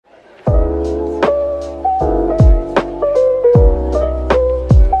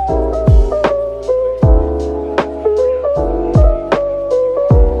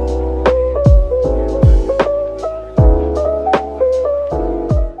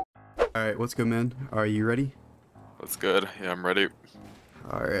Alright, what's good, man? Are you ready? That's good. Yeah, I'm ready.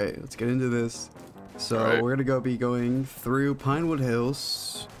 Alright, let's get into this. So, Alright. we're gonna be going through Pinewood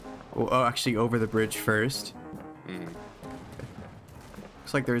Hills. Oh, actually, over the bridge first.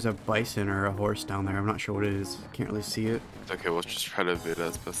 Looks like there's a bison or a horse down there. I'm not sure what it is. Can't really see it. Okay, we'll just try to evade it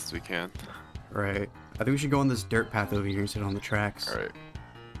as best as we can. Right. I think we should go on this dirt path over here instead of on the tracks. Alright.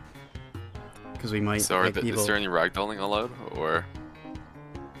 Because we might. So, Like, is there any ragdolling allowed? Or.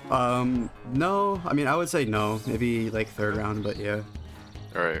 No. I mean, I would say no. Maybe like third round, but yeah.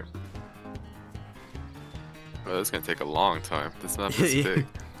 Alright. Oh, this is gonna take a long time. This map is big.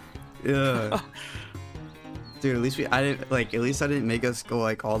 Yeah. Dude, at least I didn't make us go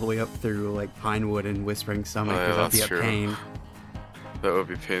like all the way up through like Pinewood and Whispering Summit, because that'd be a pain. That would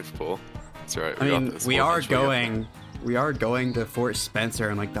be painful. It's alright. I mean, we are going to Fort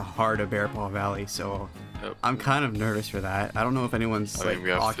Spencer in like the heart of Bear Paw Valley, so yep. I'm kind of nervous for that. I don't know if anyone's we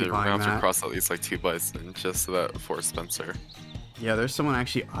have occupying to that. cross at least like 2 bison just so that Fort Spencer. Yeah, there's someone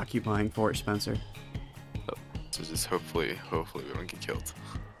actually occupying Fort Spencer. So just hopefully we don't get killed.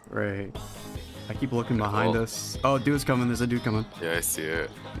 Right. I keep looking behind us. Oh, dude's coming. There's a dude coming. Yeah, I see it.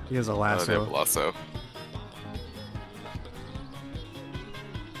 He has a lasso. Oh, they have a lasso.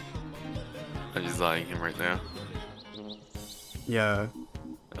 I'm just eyeing him right now. Yeah.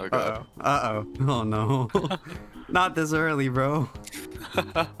 Oh god. Uh-oh. Oh no. Not this early, bro.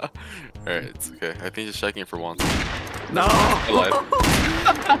 Alright, it's okay. I think just checking for once. No! Alive.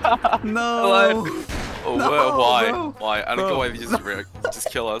 No! Alive. Oh, No, why? bro. Why? I don't know why they just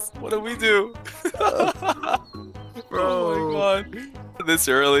kill us. What do we do? Bro. Oh my god. This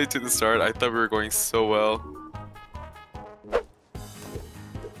early to the start, I thought we were going so well.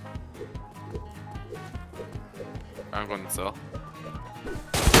 I'm going to sell.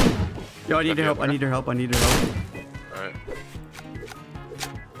 Yo, I need your help. I need your help. I need your help. Alright.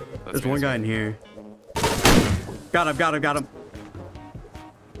 There's one guy in here. Got him, got him, got him.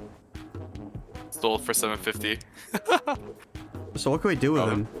 Stole for 750. So what can we do with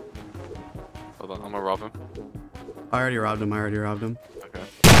him? Hold on, I'm gonna rob him. I already robbed him. Okay.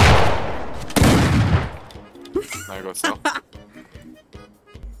 Now I go sell.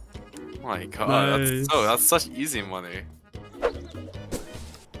 Oh my god, Nice. that's such easy money.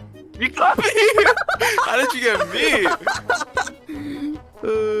 You got me! How did you get me?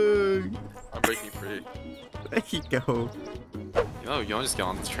 I'm breaking free. There you go. You know, you don't just get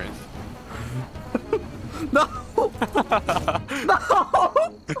on this train. No! No!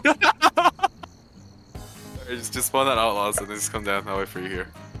 Just spawn that outlaws and then just come down. I'll wait for you here.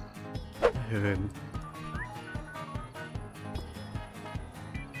 Good.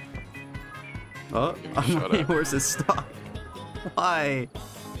 Oh, my horse is stuck. Why?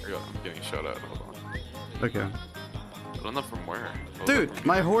 I'm getting shot at. Hold on. Okay. I don't know from where. Dude,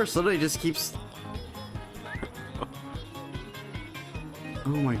 my horse literally just keeps... Oh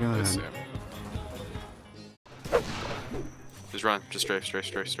my god. Just run. Just strafe.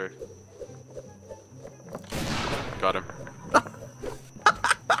 Got him.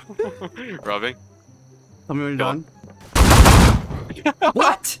 Robbing. Tell me when you're Kill done. him.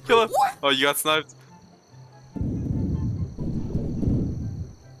 What? Kill him. What? Oh, you got sniped.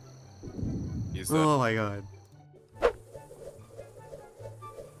 He's dead. Oh my god.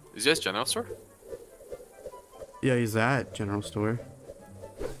 Is he at general store? Yeah, he's at General Store.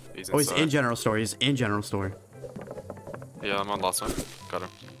 He's Oh, he's inside. in General Store. He's in General Store. Yeah, I'm on last one. Got him.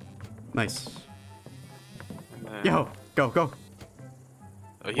 Nice. Man. Yo, go.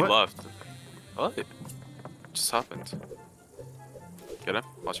 Oh, he What? left. What? Just happened. Get him.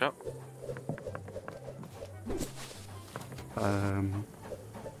 Watch out. Is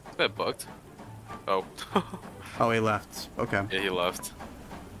that bugged? Oh. Oh, he left. Okay. Yeah, he left.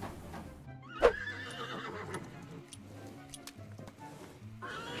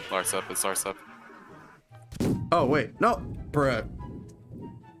 Lars up. It's Lars up. Oh, wait. No. Bruh.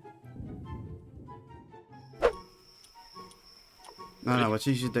 No, let's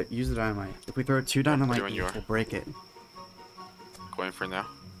use the dynamite. If we throw 2 dynamite, when you are. we'll break it. Going for now.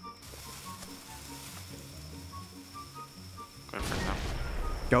 Going for now.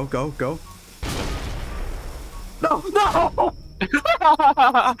 Go. No!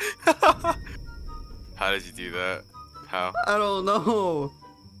 How did you do that? How? I don't know.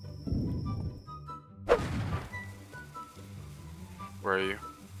 Where are you?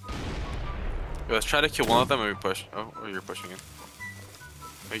 Yo, let's try to kill one of them and we push. Oh, you're pushing in.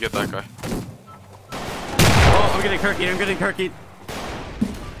 Let me get that guy. Oh, I'm getting Kirky.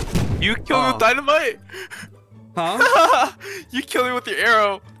 You killed me with dynamite? Huh? You killed me with your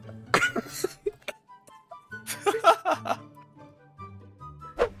arrow.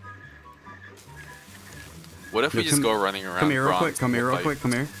 What if we just go running around? Come here real quick. bronze Come here real fight? quick.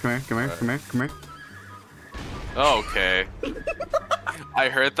 Come here. Come here. Come here. Alright. Come here. Come here. Okay. I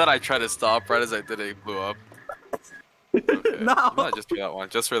heard that. I tried to stop right as I did it. It blew up. Okay. No. No, just for that one.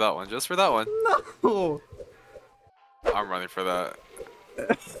 Just for that one. Just for that one. No. I'm running for that.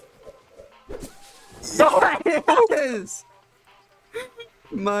 Yes.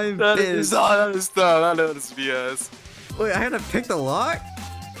 My That bitch. is BS. Wait, I had to pick the lock?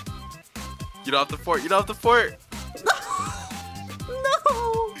 Get off the fort. Get off the fort.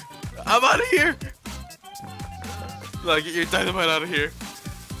 No. I'm out of here. Like, get your dynamite out of here.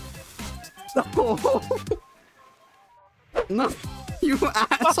 No. No. You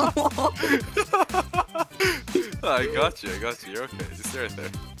asshole. I got you. I got you. You're okay. Just stay right there.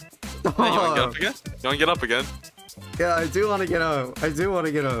 Hey, you want to get up again? You want to get up again? Yeah, I do want to get up. I do want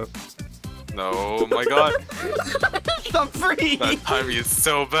to get up. No, oh my god. I'm free. That timing is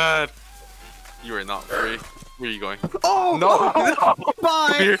so bad. You are not free. Where are you going? Oh No.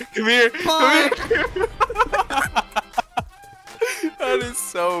 Bye. Come here. Come here. Bye. Come here. That is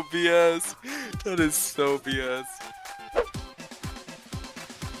so BS. That is so BS.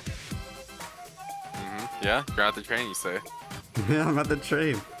 Yeah, you're at the train, you say. Yeah, I'm at the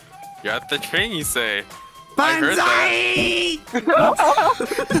train. You're at the train, you say. Bonzai!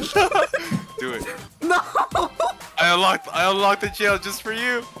 Do it. No! I unlocked the jail just for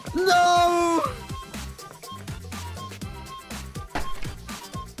you. No!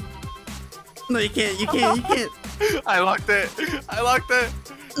 No, you can't. You can't. You can't. I locked it. I locked it.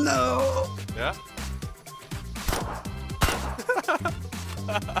 No! Yeah.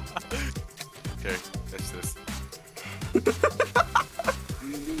 Okay, catch this.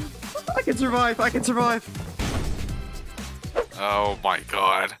 I can survive. I can survive. Oh my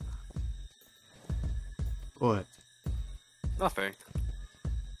god. What? Nothing.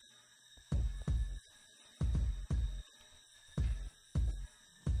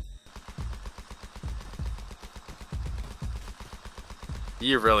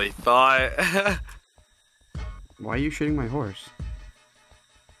 You really thought. Why are you shooting my horse?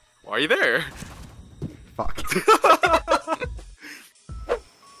 Why are you there? Fuck.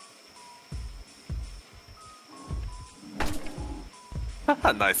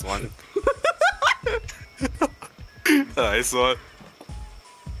 Nice one. Nice one.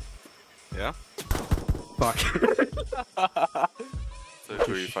 Yeah? Fuck. So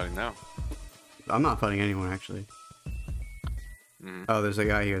who are you fighting now? I'm not fighting anyone, actually. Mm. Oh, there's a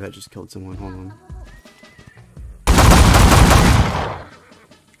guy here that just killed someone. Hold on.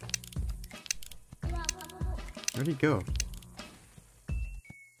 Where'd he go?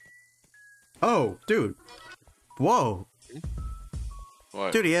 Oh, dude. Whoa.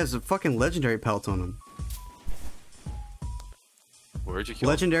 What? Dude, he has a fucking legendary pelt on him. Where'd you kill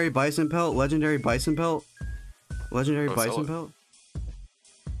him? Legendary bison pelt, legendary bison pelt, legendary Oh, sell bison it. pelt.